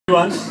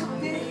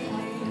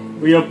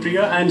Everyone, we are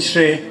Priya and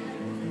Shrey,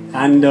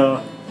 and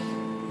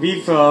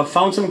we've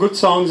found some good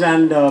songs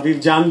and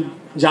we've jammed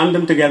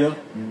them together,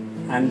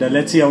 and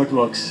let's see how it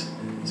works.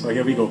 So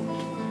here we go.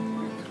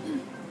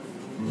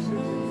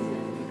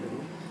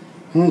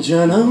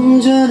 जन्म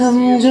जन्म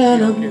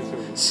जन्म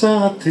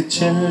साथ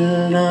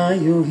चलना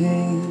यूं ही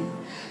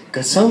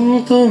कसम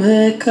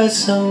तुम्हें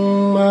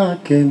कसम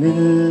आके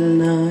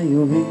मिलना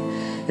यूं ही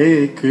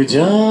एक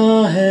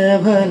जान है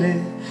भले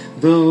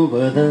दो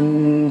बदन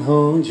हो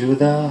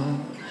जुदा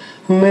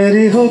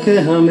मेरी हो के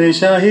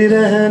हमेशा ही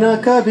रहना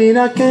कभी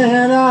ना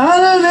कहना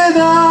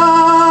अलविदा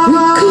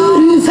We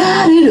could have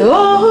had it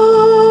all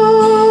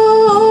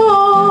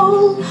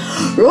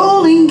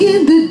rolling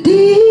in the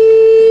deep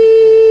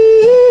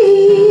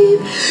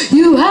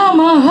You have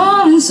my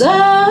heart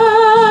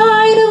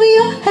inside of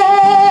your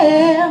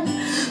hand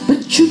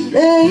But you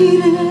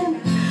played it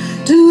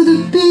to the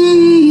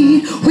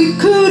beat We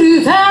could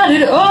have had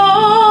it all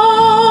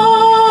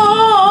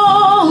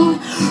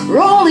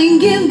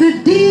rolling in the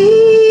deep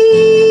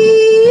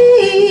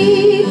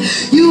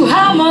You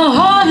have my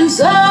heart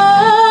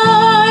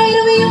inside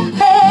of your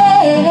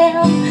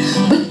hand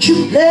But you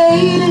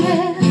played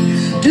it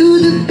to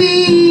the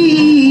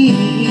beat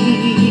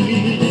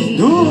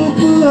धूप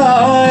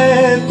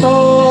आए तो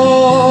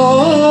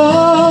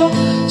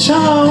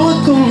छाँव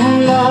तुम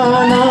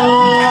लाना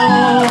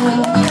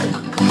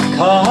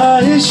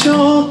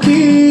ख्वाहिशों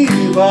की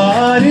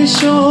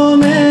बारिशों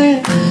में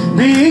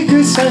भीग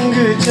संग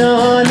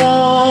जाना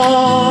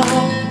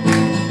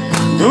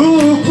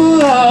धूप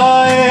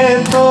आए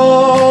तो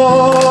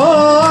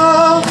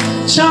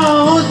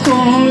छाँव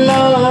तुम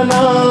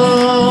लाना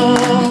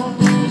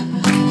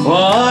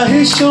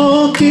ख्वाहिशों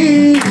की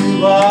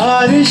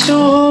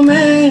बारिशों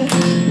में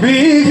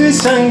भीग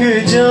संग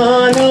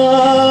जाना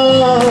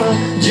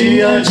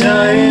जिया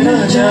जाए ना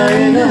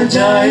जाए ना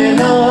जाए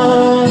ना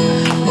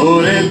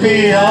ओरे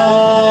पिया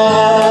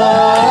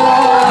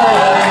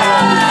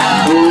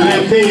ओरे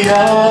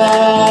पिया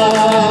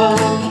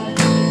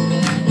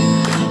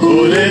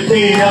ओरे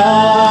पिया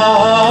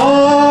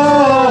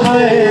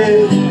है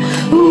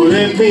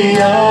ओरे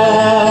पिया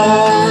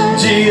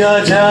जिया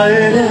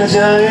जाए ना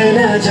जाए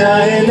ना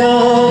जाए ना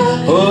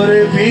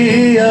ओरे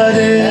पिया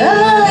रे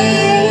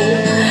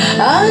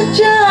आ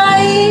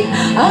जाए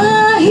आ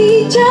ही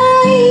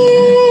जाए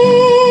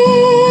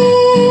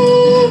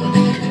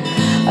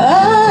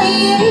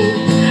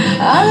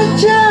आ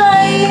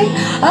जाए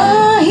आ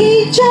ही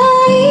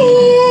जाए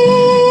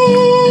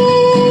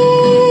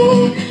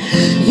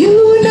यू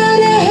न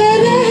रह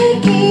रह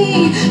के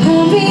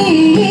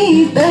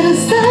हमें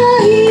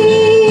तरसाई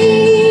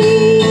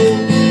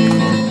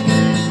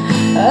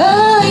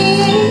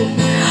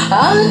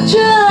आ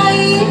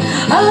जाए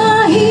आ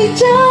ही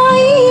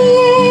जाए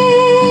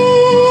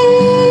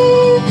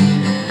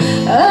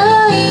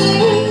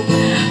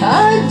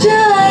आ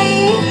जाए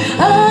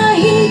आ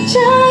ही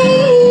जाए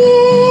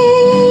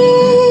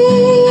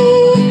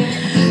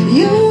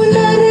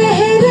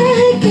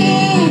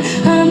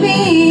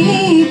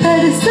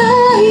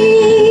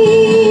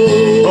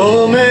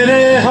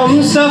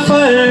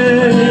सफर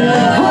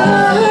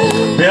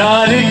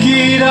प्यार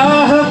की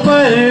राह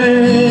पर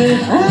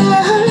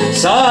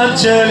साथ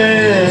चले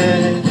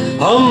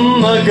हम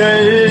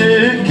मगर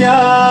क्या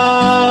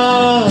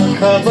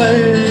खबर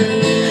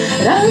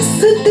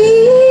रास्ते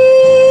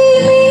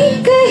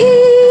में कहीं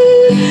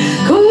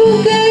खो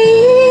गए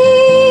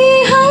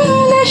हम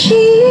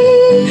नशी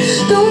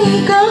तुम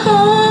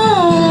कहाँ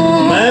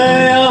मैं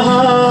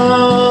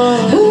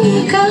यहाँ तुम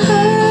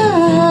कहाँ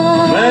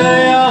मैं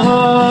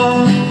यहाँ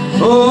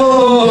ओ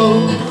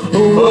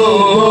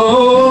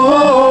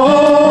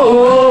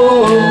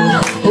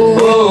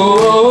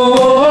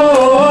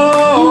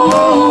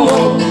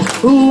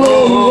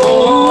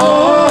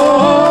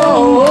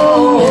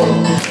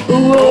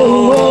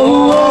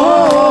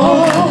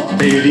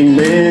तेरी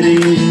मेरी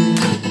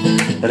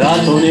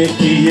रातों ने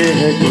किए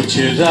हैं कुछ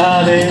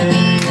इरादे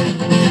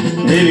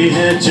मिली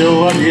है जो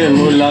अब ये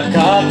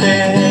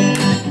मुलाकातें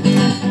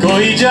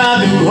कोई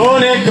जादू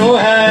होने को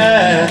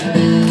है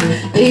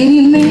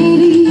तेरी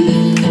मेरी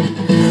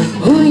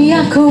हुई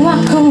आंखों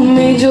आंखों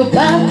में जो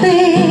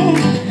बातें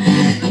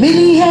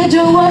मिली है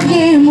जो अब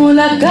ये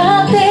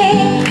मुलाकातें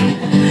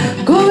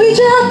कोई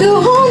जादू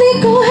होने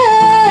को है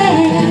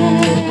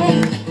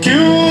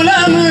क्यों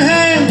लम्हे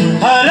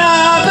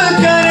खराब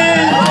करें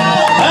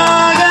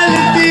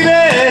गलती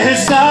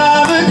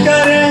बेहिसाब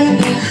करें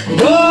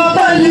दो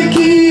पल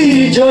की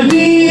जो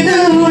नींद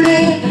उड़े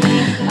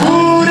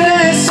पूरे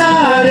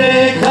सारे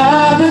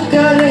ख्वाब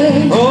करे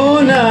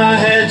होना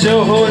है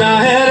जो होना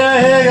है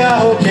रहेगा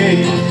होके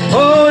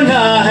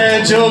होना है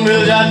जो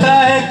मिल जाता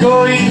है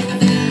कोई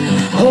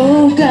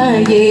होगा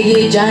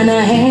ये जाना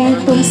है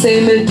तुमसे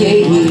मिलके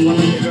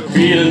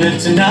Feeling it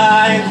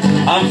tonight,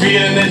 I'm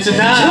feeling it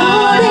tonight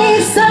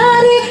छोड़े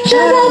सारे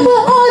शराब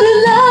और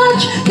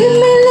लाज कि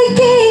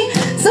मिलके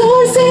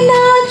जोर से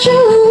नाचो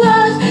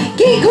आज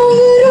कि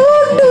घुंघरू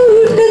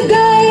टूट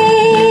गए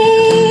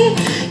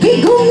कि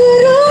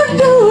घुंघरू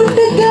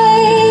टूट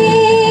गए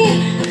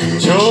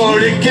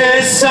छोड़ के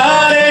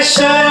सारे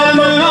शर्म